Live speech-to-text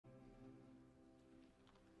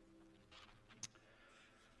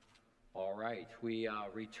All right, we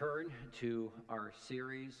return to our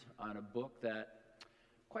series on a book that,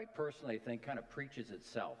 quite personally, I think kind of preaches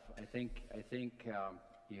itself. I think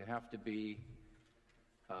you have to be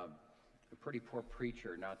a pretty poor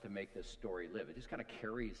preacher not to make this story live. It just kind of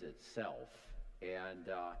carries itself, and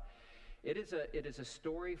it is a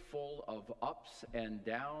story full of ups and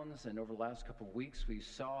downs. And over the last couple of weeks, we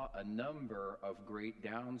saw a number of great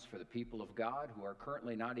downs for the people of God who are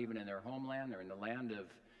currently not even in their homeland. They're in the land of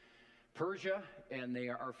Persia, and they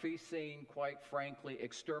are facing, quite frankly,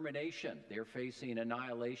 extermination. They're facing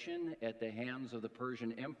annihilation at the hands of the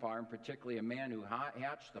Persian Empire, and particularly a man who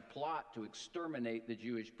hatched the plot to exterminate the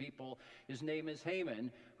Jewish people. His name is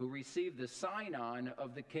Haman, who received the sign-on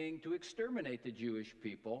of the king to exterminate the Jewish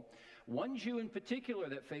people. One Jew in particular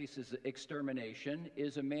that faces extermination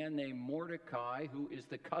is a man named Mordecai, who is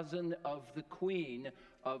the cousin of the queen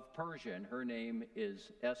of Persia, and her name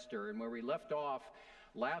is Esther. And where we left off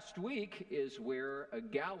last week is where a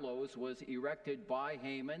gallows was erected by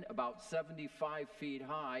Haman, about 75 feet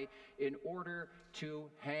high, in order to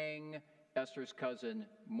hang Esther's cousin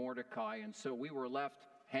Mordecai. And so we were left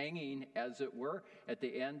hanging, as it were, at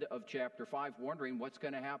the end of chapter 5, wondering what's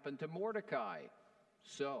going to happen to Mordecai.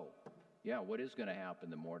 So, what is going to happen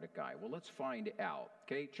to Mordecai? Well, let's find out.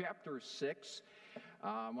 Okay, chapter 6,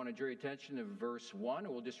 I want to draw your attention to verse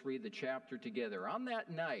 1. We'll just read the chapter together. On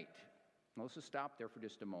that night, let's just stop there for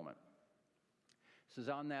just a moment. It says,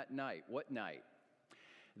 on that night. What night?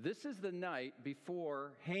 This is the night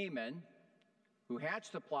before Haman, who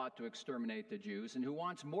hatched the plot to exterminate the Jews and who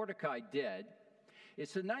wants Mordecai dead.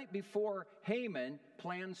 It's the night before Haman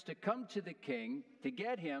plans to come to the king to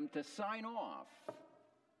get him to sign off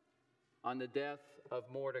on the death of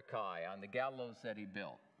Mordecai, on the gallows that he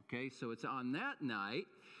built. Okay, so it's on that night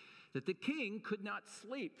that the king could not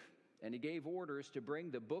sleep. And he gave orders to bring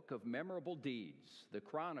the book of memorable deeds, the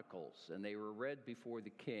Chronicles, and they were read before the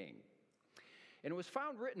king. And it was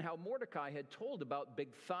found written how Mordecai had told about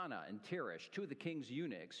Bigthana and Teresh, two of the king's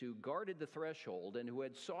eunuchs, who guarded the threshold and who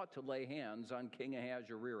had sought to lay hands on King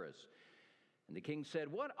Ahasuerus. And the king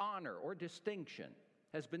said, "What honor or distinction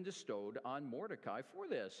has been bestowed on Mordecai for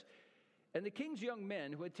this?" And the king's young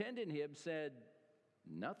men who attended him said,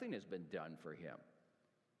 "Nothing has been done for him."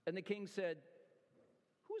 And the king said,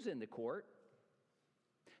 "Who's in the court?"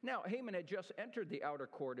 Now, Haman had just entered the outer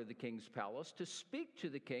court of the king's palace to speak to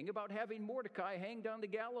the king about having Mordecai hanged on the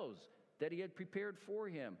gallows that he had prepared for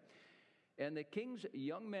him. And the king's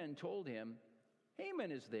young men told him, "Haman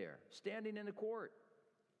is there, standing in the court."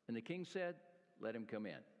 And the king said, "Let him come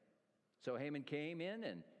in." So Haman came in,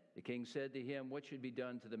 and the king said to him, "What should be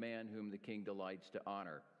done to the man whom the king delights to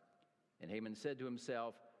honor?" And Haman said to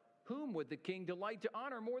himself, "Whom would the king delight to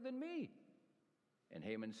honor more than me?" And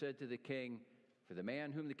Haman said to the king, "For the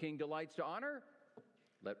man whom the king delights to honor,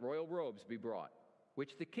 let royal robes be brought,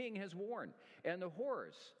 which the king has worn, and the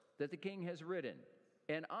horse that the king has ridden,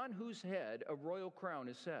 and on whose head a royal crown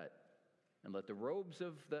is set. And let the robes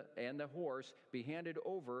and the horse be handed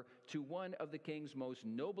over to one of the king's most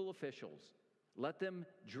noble officials. Let them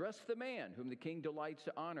dress the man whom the king delights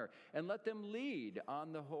to honor, and let them lead him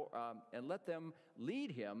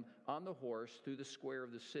on the horse through the square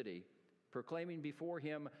of the city, proclaiming before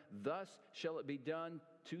him, 'Thus shall it be done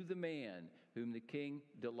to the man whom the king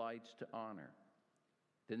delights to honor.'"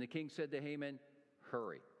 Then the king said to Haman,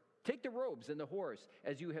 "Hurry, take the robes and the horse,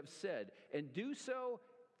 as you have said, and do so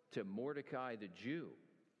to Mordecai the Jew,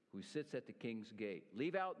 who sits at the king's gate.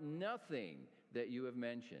 Leave out nothing that you have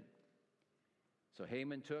mentioned." So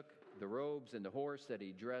Haman took the robes and the horse that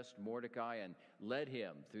he dressed Mordecai and led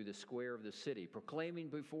him through the square of the city, proclaiming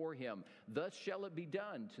before him, "Thus shall it be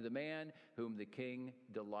done to the man whom the king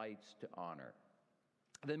delights to honor."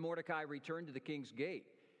 Then Mordecai returned to the king's gate,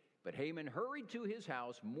 but Haman hurried to his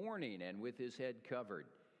house mourning and with his head covered.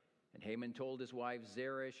 And Haman told his wife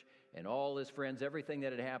Zeresh and all his friends everything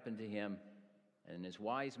that had happened to him. And his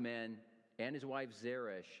wise men and his wife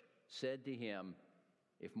Zeresh said to him,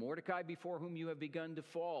 "If Mordecai, before whom you have begun to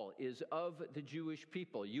fall, is of the Jewish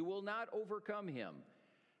people, you will not overcome him,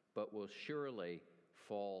 but will surely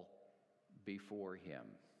fall before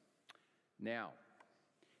him." Now,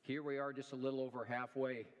 here we are just a little over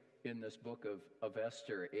halfway in this book of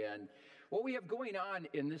Esther. And what we have going on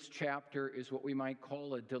in this chapter is what we might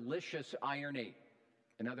call a delicious irony.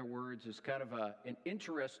 In other words, it's kind of an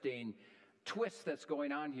interesting twist that's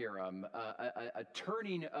going on here, a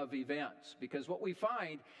turning of events. Because what we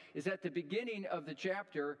find is at the beginning of the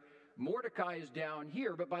chapter, Mordecai is down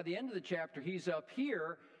here, but by the end of the chapter, he's up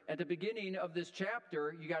here. At the beginning of this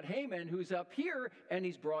chapter, you got Haman, who's up here, and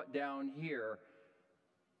he's brought down here.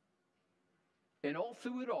 And all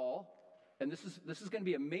through it all, and this is going to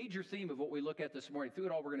be a major theme of what we look at this morning. Through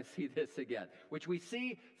it all, we're going to see this again, which we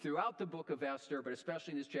see throughout the book of Esther, but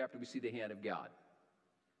especially in this chapter, we see the hand of God.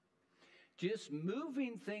 Just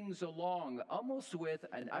moving things along, almost with,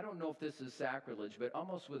 and I don't know if this is sacrilege, but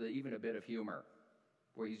almost with even a bit of humor,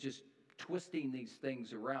 where he's just twisting these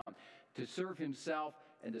things around to serve himself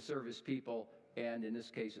and to serve his people, and in this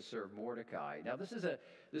case, to serve Mordecai. Now, this is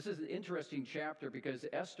an interesting chapter because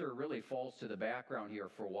Esther really falls to the background here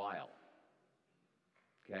for a while.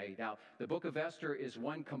 Okay, now, the book of Esther is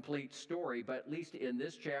one complete story, but at least in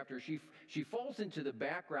this chapter, she falls into the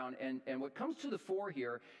background, and what comes to the fore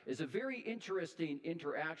here is a very interesting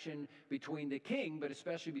interaction between the king, but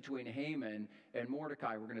especially between Haman and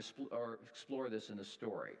Mordecai. We're going to explore this in the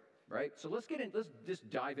story, right? So let's just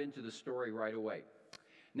dive into the story right away.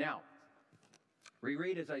 Now, we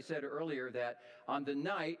read, as I said earlier, that on the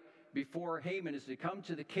night before Haman is to come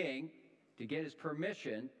to the king to get his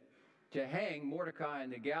permission to hang Mordecai on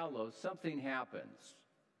the gallows, something happens.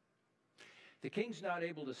 The king's not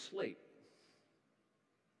able to sleep.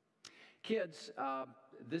 Kids,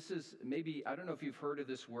 this is maybe, I don't know if you've heard of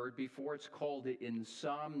this word before. It's called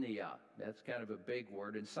insomnia. That's kind of a big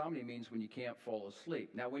word. Insomnia means when you can't fall asleep.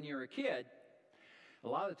 Now, when you're a kid, a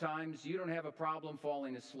lot of times you don't have a problem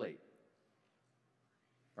falling asleep.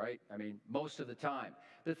 Right? I mean, most of the time.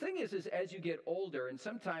 The thing is as you get older, and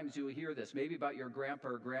sometimes you'll hear this, maybe about your grandpa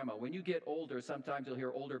or grandma. When you get older, sometimes you'll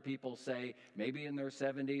hear older people say, maybe in their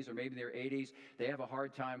 70s or maybe their 80s, they have a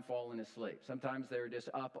hard time falling asleep. Sometimes they're just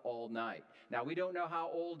up all night. Now, we don't know how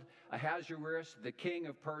old Ahasuerus, the king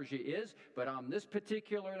of Persia, is, but on this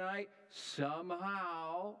particular night,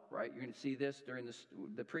 somehow, right, you're going to see this during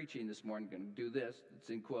the preaching this morning, I'm going to do this, it's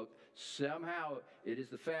in quote, somehow it is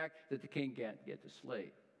the fact that the king can't get to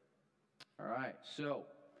sleep. All right, so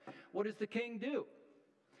what does the king do?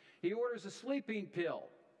 He orders a sleeping pill.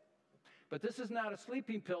 But this is not a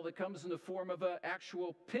sleeping pill that comes in the form of an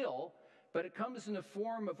actual pill, but it comes in the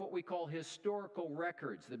form of what we call historical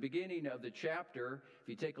records. The beginning of the chapter, if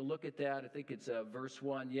you take a look at that, I think it's verse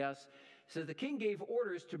 1, yes. It says, the king gave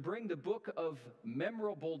orders to bring the book of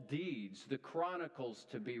memorable deeds, the chronicles,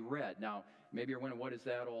 to be read. Now, maybe you're wondering, what is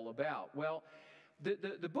that all about? Well,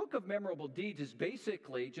 the book of memorable deeds is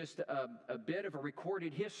basically just a bit of a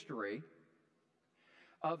recorded history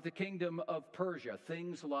of the kingdom of Persia.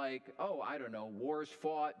 Things like, wars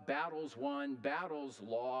fought, battles won, battles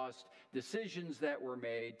lost, decisions that were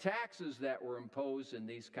made, taxes that were imposed, and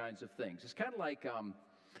these kinds of things. It's kind of like,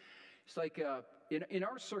 in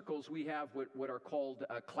our circles, we have what are called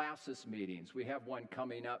classis meetings. We have one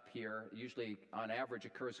coming up here, usually on average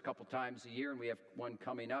occurs a couple times a year, and we have one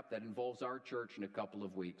coming up that involves our church in a couple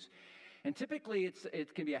of weeks. And typically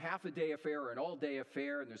it can be a half-a-day affair or an all-day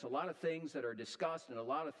affair, and there's a lot of things that are discussed and a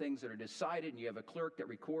lot of things that are decided, and you have a clerk that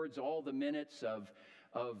records all the minutes of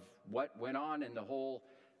what went on in the whole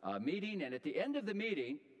meeting. And at the end of the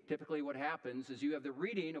meeting, typically what happens is you have the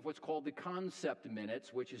reading of what's called the concept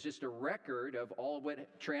minutes, which is just a record of all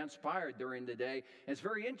what transpired during the day. And it's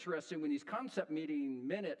very interesting when these concept meeting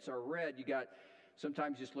minutes are read.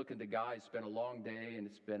 Sometimes just look at the guys, it's been a long day and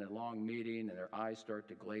it's been a long meeting, and their eyes start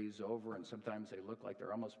to glaze over, and sometimes they look like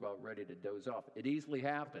they're almost about ready to doze off. It easily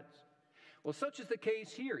happens. Well, such is the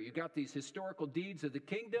case here. You got these historical deeds of the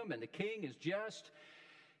kingdom, and the king is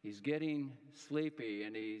he's getting sleepy,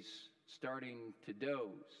 and he's starting to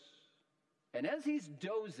doze. And as he's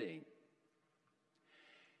dozing,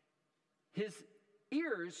 his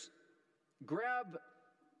ears grab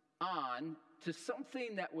on to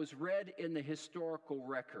something that was read in the historical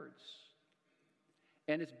records.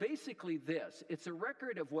 And it's basically this. It's a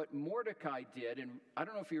record of what Mordecai did, and I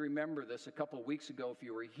don't know if you remember this a couple of weeks ago if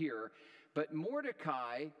you were here, but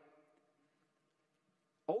Mordecai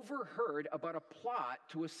overheard about a plot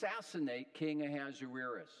to assassinate King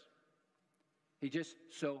Ahasuerus. He just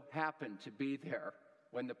so happened to be there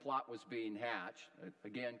when the plot was being hatched.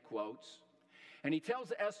 Again, quotes. And he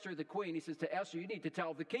tells Esther, the queen, he says to Esther, you need to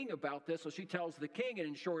tell the king about this. So she tells the king, and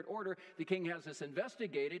in short order, the king has this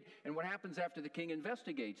investigated. And what happens after the king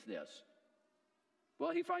investigates this? Well,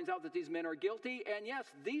 he finds out that these men are guilty. And yes,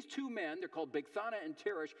 these two men, they're called Bigthana and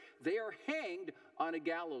Teresh, they are hanged on a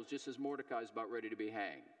gallows, just as Mordecai is about ready to be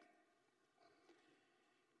hanged.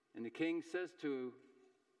 And the king says to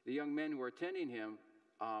the young men who are attending him,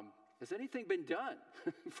 has anything been done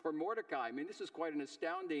for Mordecai? I mean, this is quite an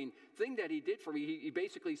astounding thing that he did for me. He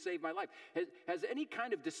basically saved my life. Has any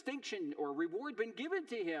kind of distinction or reward been given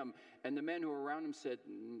to him? And the men who were around him said,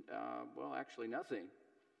 well, actually nothing.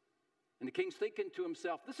 And the king's thinking to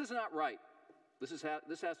himself, this is not right. This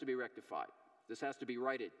has to be rectified. This has to be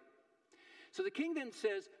righted. So the king then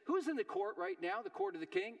says, who's in the court right now, the court of the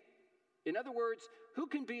king? In other words, who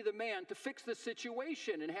can be the man to fix the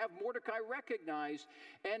situation and have Mordecai recognized?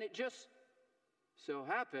 And it just so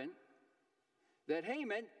happened that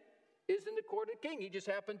Haman is in the court of the king. He just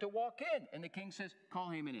happened to walk in, and the king says, call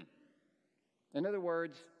Haman in. In other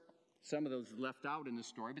words, some of those left out in the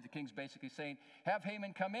story, but the king's basically saying, have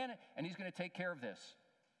Haman come in, and he's going to take care of this.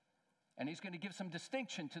 And he's going to give some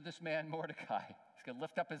distinction to this man, Mordecai. He's going to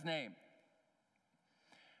lift up his name.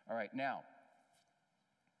 All right, now,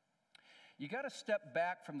 you got to step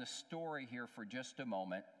back from the story here for just a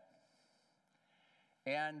moment.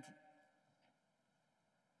 And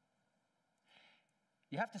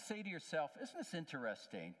you have to say to yourself, isn't this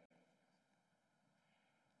interesting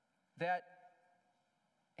that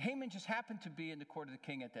Haman just happened to be in the court of the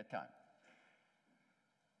king at that time?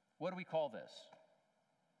 What do we call this?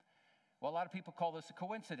 Well, a lot of people call this a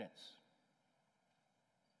coincidence,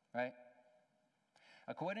 right?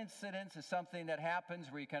 A coincidence is something that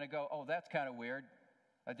happens where you kind of go, oh, that's kind of weird.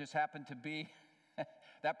 That just happened to be,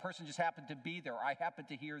 that person just happened to be there. Or I happened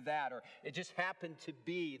to hear that. Or it just happened to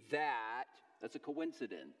be that. That's a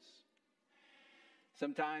coincidence.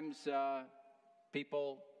 Sometimes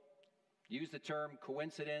people use the term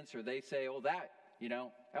coincidence, or they say, oh, that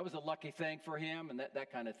was a lucky thing for him, and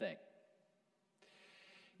that kind of thing.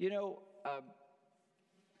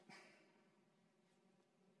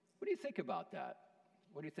 What do you think about that?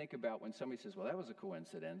 What do you think about when somebody says, well, that was a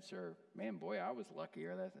coincidence, or man, boy, I was lucky,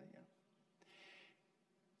 or that thing,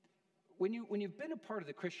 When you've been a part of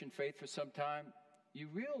the Christian faith for some time, you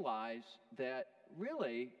realize that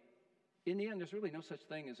really, in the end, there's really no such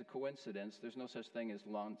thing as a coincidence. There's no such thing as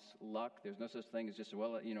luck. There's no such thing as just,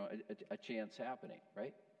 a chance happening,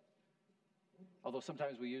 right? Although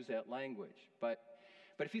sometimes we use that language. But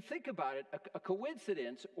if you think about it, a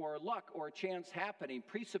coincidence or luck or a chance happening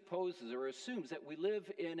presupposes or assumes that we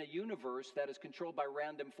live in a universe that is controlled by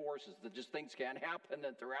random forces, that just things can't happen,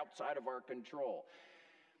 that they're outside of our control.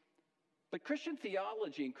 But Christian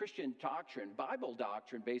theology and Christian doctrine, Bible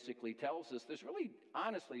doctrine, basically tells us there's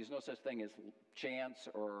no such thing as chance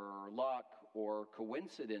or luck or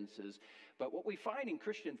coincidences. But what we find in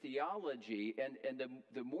Christian theology, and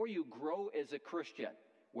the more you grow as a Christian,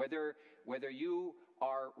 whether you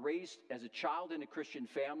are raised as a child in a Christian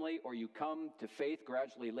family or you come to faith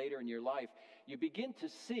gradually later in your life, you begin to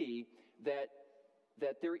see that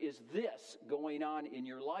there is this going on in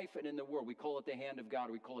your life and in the world. We call it the hand of God,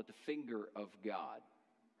 or we call it the finger of God,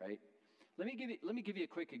 right? Let me give you a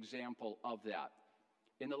quick example of that.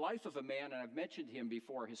 In the life of a man, and I've mentioned him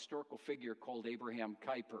before, a historical figure called Abraham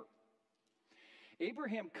Kuyper.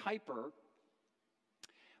 Abraham Kuyper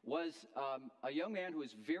was a young man who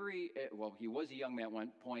was he was a young man at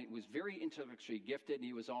one point, was very intellectually gifted, and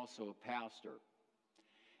he was also a pastor.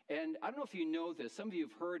 And I don't know if you know this. Some of you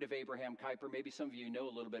have heard of Abraham Kuyper. Maybe some of you know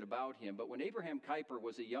a little bit about him. But when Abraham Kuyper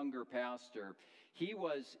was a younger pastor, he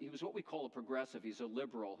was what we call a progressive. He's a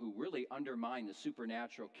liberal who really undermined the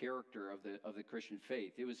supernatural character of the Christian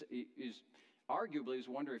faith. It was arguably,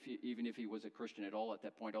 I wonder even if he was a Christian at all at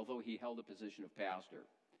that point, although he held a position of pastor.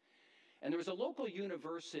 And there was a local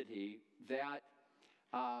university that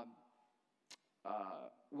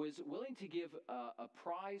was willing to give a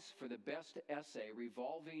prize for the best essay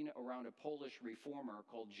revolving around a Polish reformer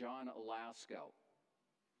called John Lasko.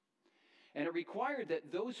 And it required that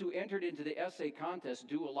those who entered into the essay contest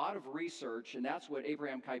do a lot of research, and that's what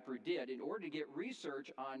Abraham Kuyper did. In order to get research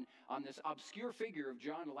on this obscure figure of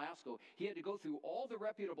John Lasko, he had to go through all the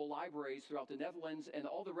reputable libraries throughout the Netherlands and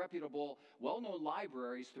all the reputable, well-known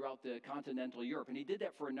libraries throughout the continental Europe. And he did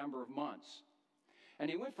that for a number of months. And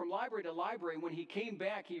he went from library to library, and when he came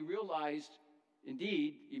back, he realized,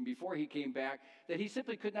 indeed, even before he came back, that he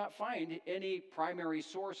simply could not find any primary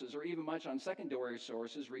sources or even much on secondary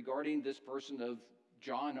sources regarding this person of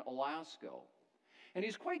John Lasko. And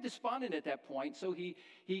he's quite despondent at that point, so he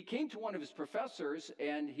came to one of his professors,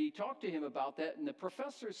 and he talked to him about that, and the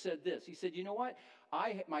professor said this. He said, you know what?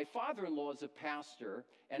 My father-in-law is a pastor,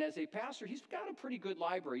 and as a pastor, he's got a pretty good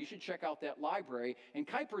library. You should check out that library. And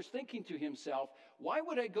Kuyper's thinking to himself, why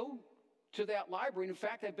would I go to that library? And in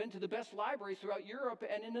fact, I've been to the best libraries throughout Europe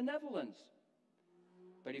and in the Netherlands.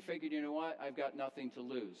 But he figured, you know what? I've got nothing to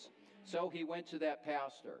lose. So he went to that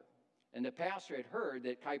pastor. And the pastor had heard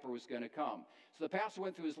that Kuyper was going to come. So the pastor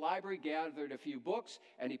went through his library, gathered a few books,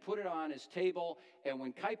 and he put it on his table. And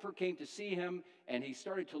when Kuyper came to see him, and he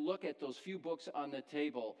started to look at those few books on the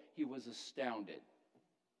table, he was astounded.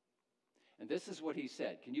 And this is what he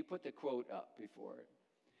said. Can you put the quote up before it?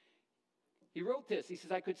 He wrote this. He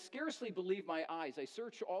says, I could scarcely believe my eyes. I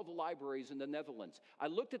searched all the libraries in the Netherlands. I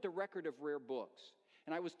looked at the record of rare books.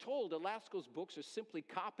 And I was told Elasko's books are simply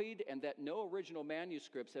copied and that no original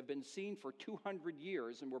manuscripts have been seen for 200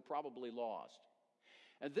 years and were probably lost.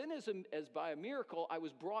 And then as by a miracle, I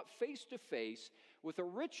was brought face to face with a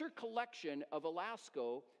richer collection of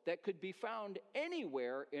Elasko that could be found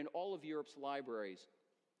anywhere in all of Europe's libraries.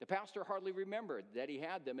 The pastor hardly remembered that he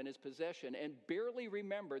had them in his possession and barely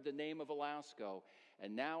remembered the name of Elasko.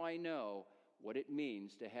 And now I know what it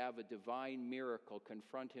means to have a divine miracle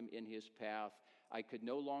confront him in his path. I could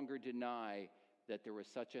no longer deny that there was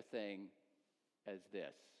such a thing as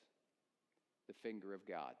this, the finger of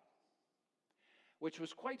God, which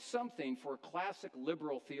was quite something for a classic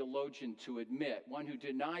liberal theologian to admit, one who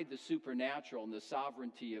denied the supernatural and the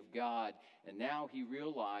sovereignty of God, and now he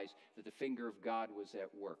realized that the finger of God was at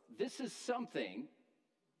work. This is something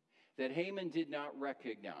that Haman did not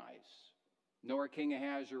recognize, nor King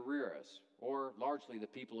Ahasuerus, or largely the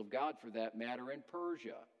people of God for that matter in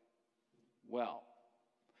Persia. Well,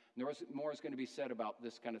 more is going to be said about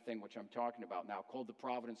this kind of thing, which I'm talking about now, called the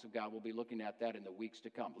providence of God. We'll be looking at that in the weeks to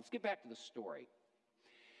come. Let's get back to the story.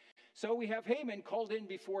 So we have Haman called in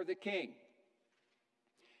before the king.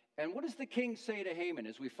 And what does the king say to Haman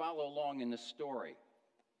as we follow along in the story?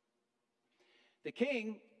 The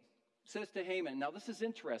king says to Haman, now this is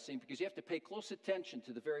interesting because you have to pay close attention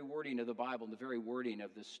to the very wording of the Bible and the very wording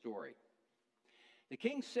of this story. The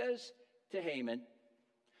king says to Haman,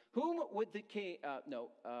 what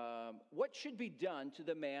should be done to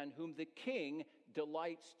the man whom the king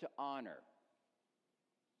delights to honor?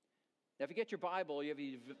 Now, if you get your Bible, you have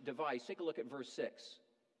your device, take a look at verse 6.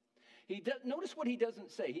 Notice what he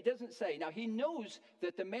doesn't say. He doesn't say, now he knows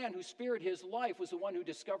that the man who spared his life was the one who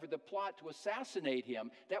discovered the plot to assassinate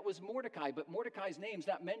him. That was Mordecai, but Mordecai's name's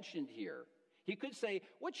not mentioned here. He could say,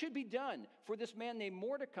 what should be done for this man named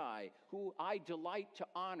Mordecai, who I delight to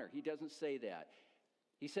honor? He doesn't say that.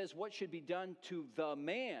 He says, what should be done to the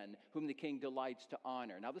man whom the king delights to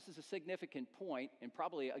honor? Now, this is a significant point, and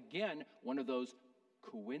probably, again, one of those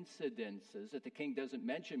coincidences that the king doesn't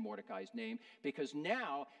mention Mordecai's name, because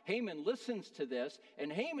now Haman listens to this,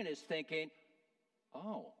 and Haman is thinking,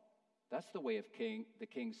 oh, that's the way of the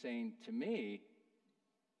king saying to me,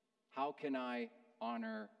 how can I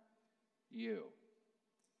honor you?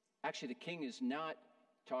 Actually, the king is not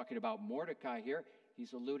talking about Mordecai here.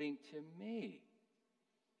 He's alluding to me.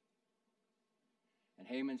 And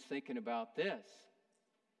Haman's thinking about this.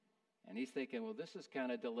 And he's thinking, well, this is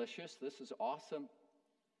kind of delicious. This is awesome.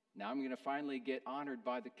 Now I'm going to finally get honored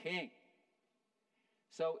by the king.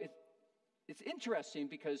 So it's interesting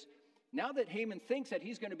because now that Haman thinks that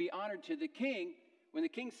he's going to be honored to the king, when the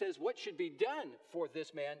king says, what should be done for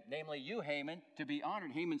this man, namely you, Haman, to be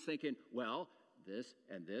honored, Haman's thinking, well, this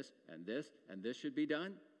and this and this and this should be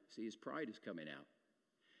done. See, his pride is coming out.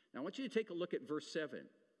 Now I want you to take a look at verse 7.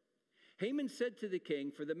 Haman said to the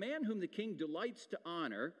king, for the man whom the king delights to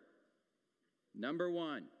honor, number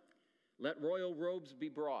 1, let royal robes be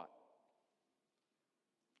brought,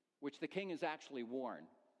 which the king has actually worn.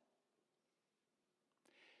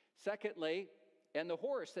 Secondly, and the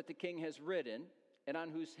horse that the king has ridden, and on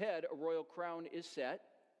whose head a royal crown is set.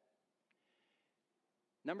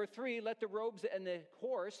 Number 3, let the robes and the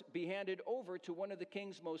horse be handed over to one of the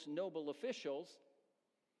king's most noble officials,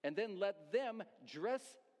 and then let them dress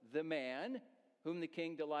the man whom the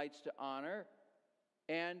king delights to honor,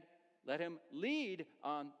 and let him lead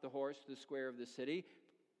on the horse to the square of the city,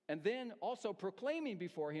 and then also proclaiming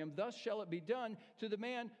before him, thus shall it be done to the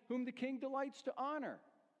man whom the king delights to honor.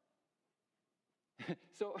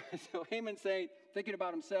 So Haman's saying, thinking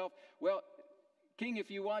about himself, well, king,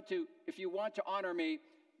 if you want to honor me,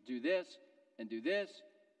 do this, and do this,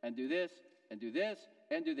 and do this, and do this,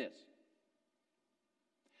 and do this.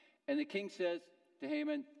 And the king says to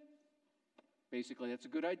Haman, basically, that's a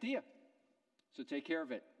good idea. So take care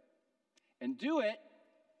of it. And do it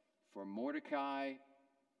for Mordecai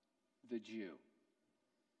the Jew.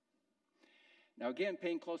 Now again,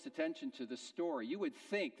 paying close attention to the story, you would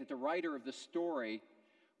think that the writer of the story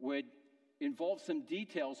would involve some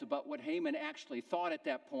details about what Haman actually thought at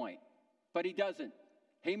that point. But he doesn't.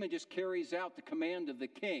 Haman just carries out the command of the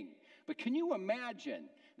king. But can you imagine?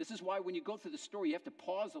 This is why when you go through the story, you have to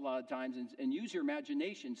pause a lot of times and use your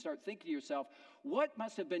imagination. Start thinking to yourself, what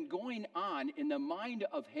must have been going on in the mind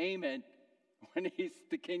of Haman when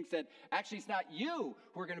the king said, actually, it's not you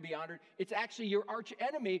who are going to be honored. It's actually your arch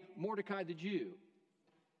enemy, Mordecai the Jew.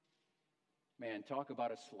 Man, talk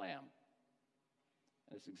about a slam.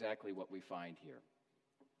 That's exactly what we find here.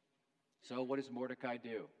 So what does Mordecai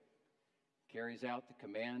do? Carries out the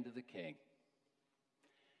command of the king.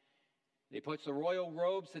 He puts the royal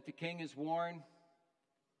robes that the king has worn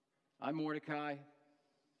on Mordecai,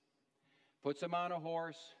 puts him on a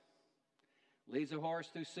horse, leads a horse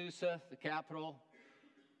through Susa, the capital.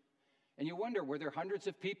 And you wonder, were there hundreds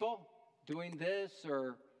of people doing this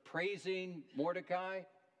or praising Mordecai?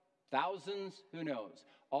 Thousands? Who knows?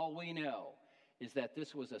 All we know is that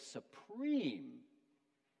this was a supreme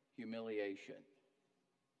humiliation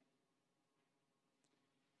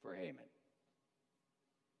for Haman.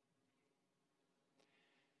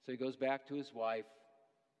 So he goes back to his wife,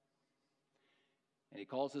 and he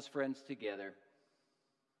calls his friends together,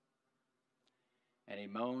 and he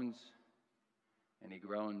moans and he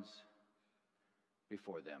groans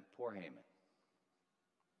before them. Poor Haman.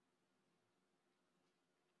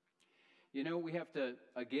 You know, we have to,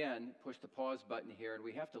 again, push the pause button here, and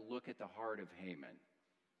we have to look at the heart of Haman.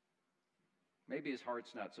 Maybe his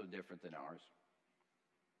heart's not so different than ours.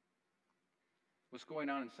 What's going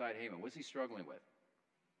on inside Haman? What's he struggling with?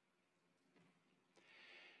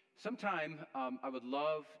 Sometime I would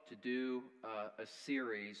love to do a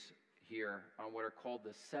series here on what are called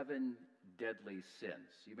the 7 deadly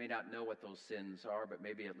sins. You may not know what those sins are, but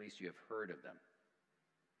maybe at least you have heard of them.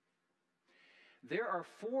 There are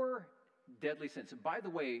 4 deadly sins. And by the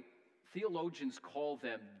way, theologians call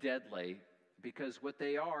them deadly because what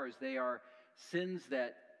they are is they are sins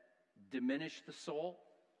that diminish the soul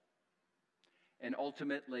and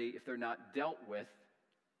ultimately, if they're not dealt with,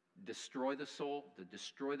 destroy the soul, to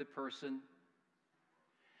destroy the person.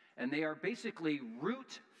 And they are basically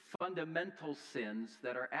root fundamental sins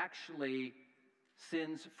that are actually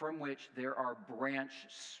sins from which there are branch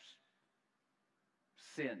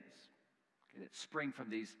sins that spring from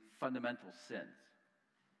these fundamental sins.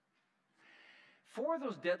 4 of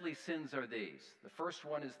those deadly sins are these. The first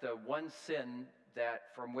one is the one sin that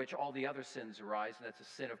from which all the other sins arise, and that's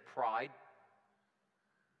a sin of pride.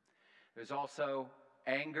 There's also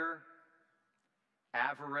anger,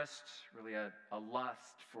 avarice, really a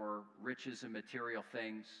lust for riches and material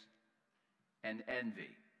things, and envy.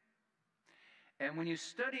 And when you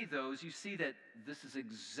study those, you see that this is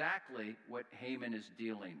exactly what Haman is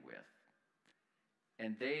dealing with.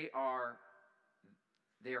 And they are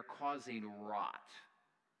causing rot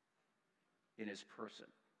in his person.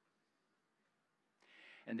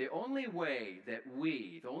 And the only way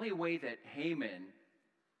that Haman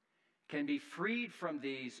can be freed from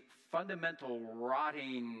these fundamental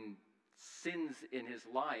rotting sins in his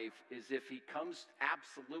life is if he comes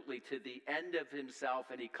absolutely to the end of himself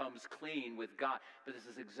and he comes clean with God. But this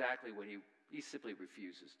is exactly what he simply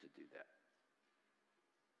refuses to do that.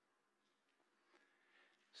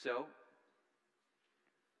 So,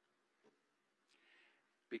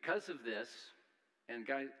 because of this, and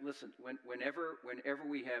guys, listen, whenever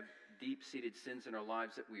we have deep-seated sins in our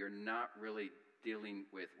lives that we are not really dealing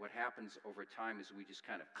with, what happens over time is we just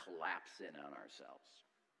kind of collapse in on ourselves.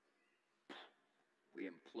 We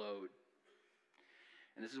implode.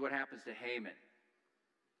 And this is what happens to Haman.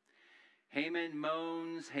 Haman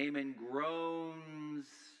moans, Haman groans.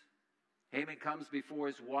 Haman comes before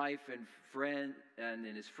his wife and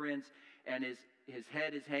his friends, and his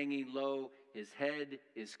head is hanging low, his head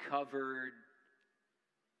is covered.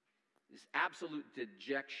 This absolute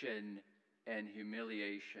dejection and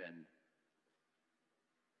humiliation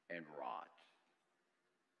and rot.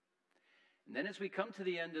 And then as we come to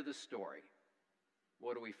the end of the story,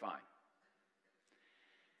 what do we find?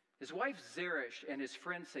 His wife Zeresh and his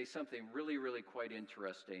friends say something really, really quite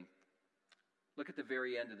interesting. Look at the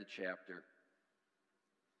very end of the chapter.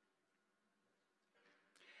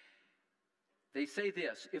 They say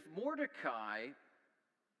this: if Mordecai,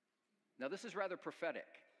 now this is rather prophetic,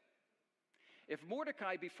 if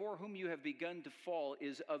Mordecai, before whom you have begun to fall,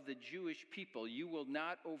 is of the Jewish people, you will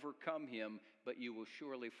not overcome him, but you will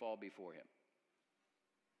surely fall before him.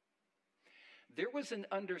 There was an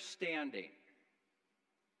understanding,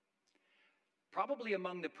 probably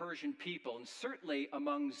among the Persian people, and certainly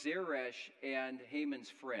among Zeresh and Haman's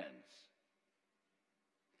friends,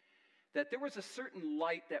 that there was a certain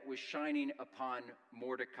light that was shining upon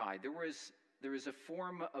Mordecai. There was a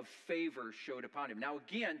form of favor showed upon him. Now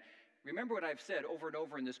again, remember what I've said over and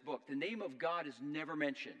over in this book. The name of God is never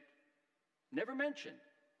mentioned. Never mentioned.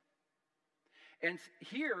 And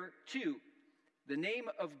here, too, the name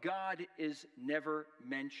of God is never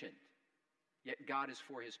mentioned. Yet God is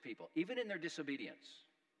for his people, even in their disobedience.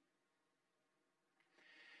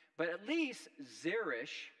 But at least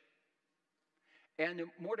Zeresh and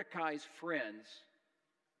Mordecai's friends,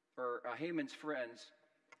 or Haman's friends,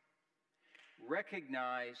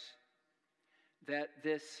 recognize that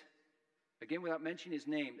this, again without mentioning his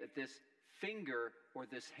name, that this finger or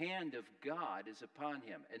this hand of God is upon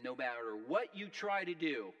him. And no matter what you try to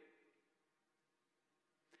do,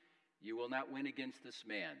 you will not win against this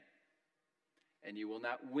man. and you will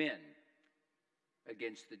not win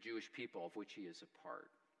against the Jewish people of which he is a part.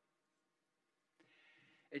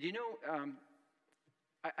 And you know,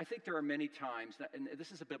 I think there are many times, and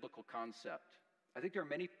this is a biblical concept, I think there are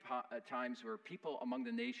many times where people among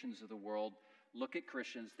the nations of the world look at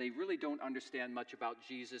Christians, they really don't understand much about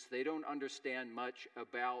Jesus. They don't understand much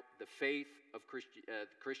about the faith of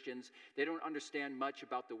Christians. They don't understand much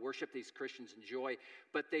about the worship these Christians enjoy.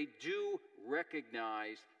 But they do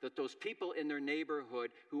recognize that those people in their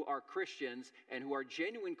neighborhood who are Christians and who are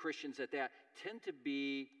genuine Christians at that tend to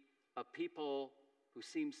be a people who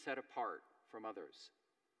seem set apart from others.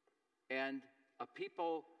 And a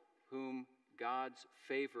people whom God's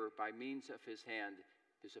favor by means of his hand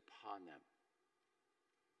is upon them.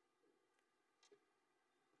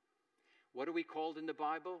 What are we called in the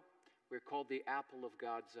Bible? We're called the apple of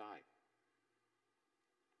God's eye.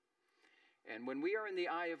 And when we are in the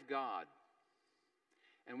eye of God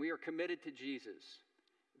and we are committed to Jesus,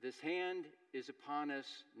 this hand is upon us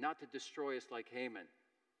not to destroy us like Haman,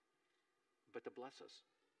 but to bless us.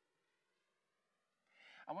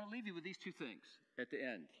 I want to leave you with these two things at the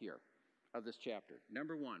end here of this chapter.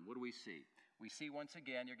 Number one, what do we see? We see once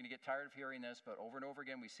again, you're going to get tired of hearing this, but over and over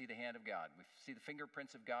again, we see the hand of God. We see the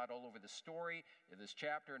fingerprints of God all over the story of this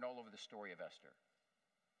chapter and all over the story of Esther.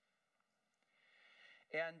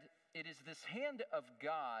 And it is this hand of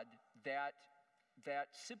God that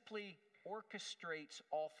simply orchestrates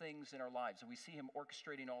all things in our lives. And we see him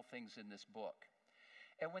orchestrating all things in this book.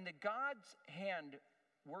 And when the God's hand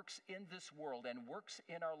works in this world and works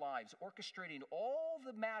in our lives, orchestrating all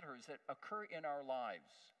the matters that occur in our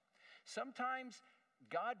lives, sometimes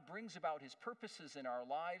God brings about his purposes in our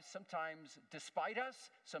lives, sometimes despite us,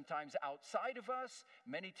 sometimes outside of us,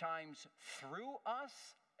 many times through us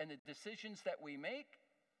and the decisions that we make.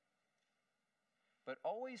 But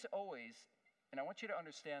always, always, and I want you to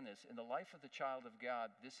understand this, in the life of the child of God,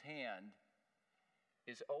 this hand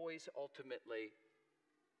is always ultimately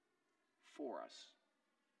for us.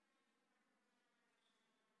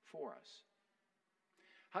 For us.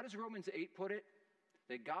 How does Romans 8 put it?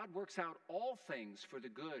 That God works out all things for the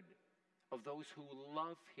good of those who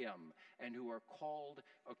love him and who are called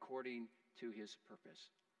according to his purpose.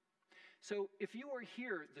 So if you are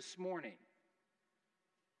here this morning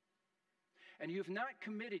and you have not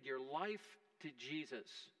committed your life to Jesus,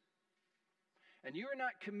 and you are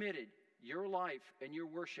not committed your life and your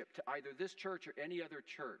worship to either this church or any other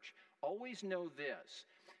church, always know this,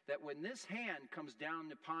 that when this hand comes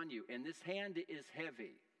down upon you, and this hand is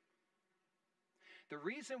heavy, the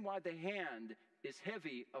reason why the hand is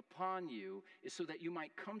heavy upon you is so that you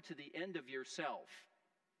might come to the end of yourself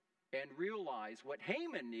and realize what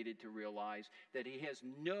Haman needed to realize, that he has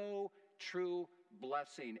no true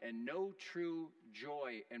blessing and no true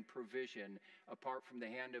joy and provision apart from the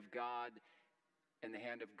hand of God, and the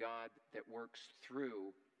hand of God that works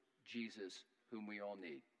through Jesus, whom we all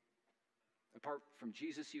need. Apart from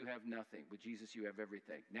Jesus, you have nothing. With Jesus, you have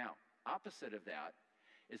everything. Now, opposite of that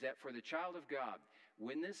is that for the child of God,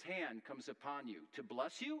 when this hand comes upon you to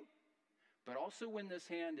bless you, but also when this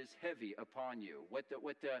hand is heavy upon you, what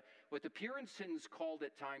the Puritans called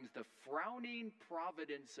at times the frowning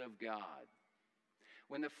providence of God.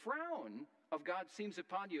 When the frown of God seems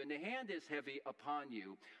upon you and the hand is heavy upon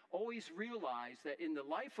you, always realize that in the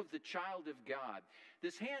life of the child of God,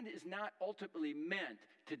 this hand is not ultimately meant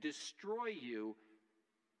to destroy you,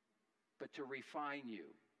 but to refine you,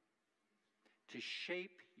 to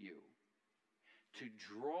shape you, to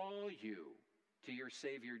draw you to your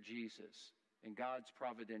Savior Jesus and God's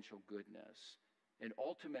providential goodness. And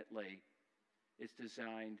ultimately, it's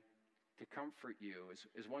designed to comfort you.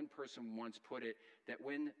 As one person once put it, that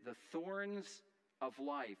when the thorns of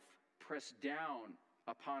life press down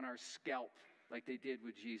upon our scalp like they did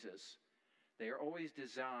with Jesus, they are always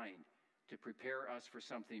designed to prepare us for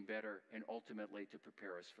something better and ultimately to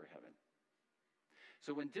prepare us for heaven.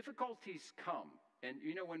 So when difficulties come, and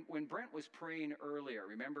you know, when Brent was praying earlier,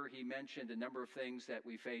 remember he mentioned a number of things that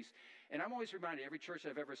we face. And I'm always reminded, every church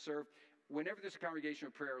I've ever served, whenever there's a congregation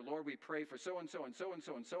of prayer, Lord, we pray for so-and-so and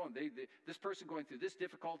so-and-so and so on. This person going through this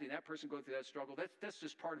difficulty and that person going through that struggle. That's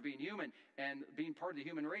just part of being human and being part of the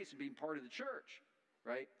human race and being part of the church,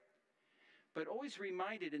 right? But always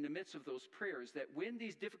reminded in the midst of those prayers that when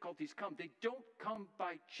these difficulties come, they don't come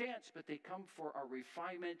by chance, but they come for our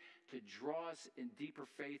refinement to draw us in deeper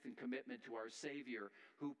faith and commitment to our Savior,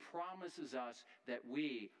 who promises us that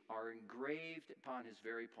we are engraved upon his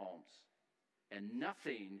very palms, and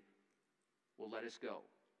nothing will let us go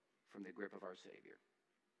from the grip of our Savior.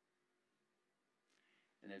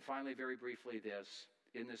 And then finally, very briefly,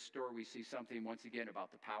 in this story, we see something once again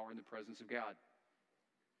about the power and the presence of God.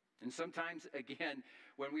 And sometimes, again,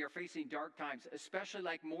 when we are facing dark times, especially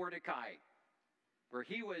like Mordecai, where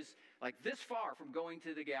he was like this far from going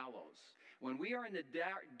to the gallows, when we are in the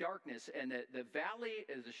darkness and the valley,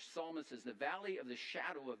 as the psalmist says, the valley of the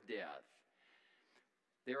shadow of death,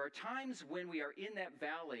 there are times when we are in that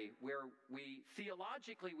valley where we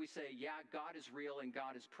theologically we say, yeah, God is real and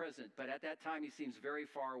God is present, but at that time he seems very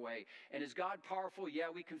far away. And is God powerful?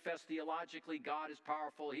 Yeah, we confess theologically God is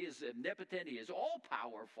powerful. He is omnipotent. He is all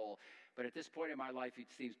powerful. But at this point in my life, he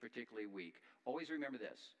seems particularly weak. Always remember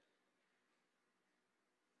this.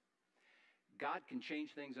 God can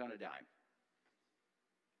change things on a dime.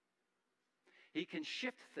 He can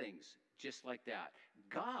shift things just like that.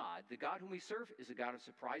 God, the God whom we serve, is a God of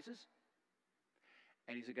surprises,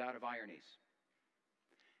 and he's a God of ironies.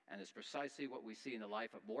 And it's precisely what we see in the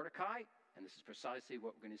life of Mordecai, and this is precisely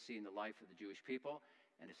what we're going to see in the life of the Jewish people,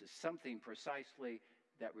 and this is something precisely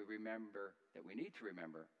that we remember, that we need to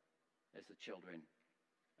remember as the children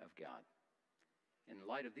of God. In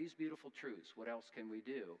light of these beautiful truths, what else can we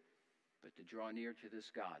do but to draw near to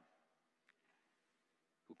this God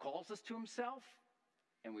who calls us to himself?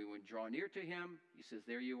 And we would draw near to him. He says,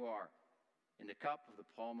 there you are, in the cup of the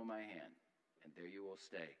palm of my hand, and there you will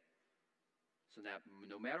stay. So that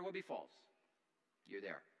no matter what befalls, you're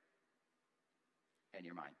there. And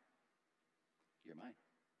you're mine. You're mine.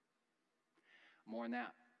 More on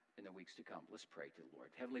that in the weeks to come. Let's pray to the Lord.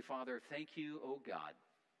 Heavenly Father, thank you, O God,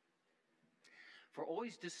 for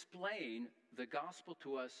always displaying the gospel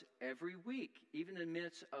to us every week, even in the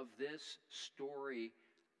midst of this story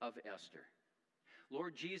of Esther.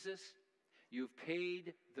 Lord Jesus, you've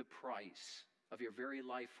paid the price of your very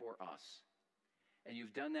life for us. And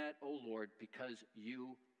you've done that, oh Lord, because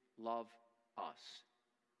you love us.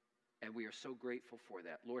 And we are so grateful for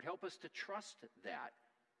that. Lord, help us to trust that.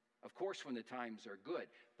 Of course, when the times are good,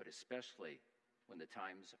 but especially when the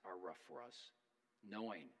times are rough for us.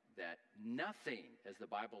 Knowing that nothing, as the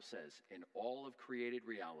Bible says, in all of created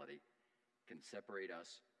reality can separate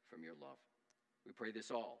us from your love. We pray this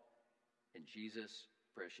all in Jesus'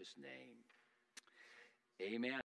 precious name. Amen.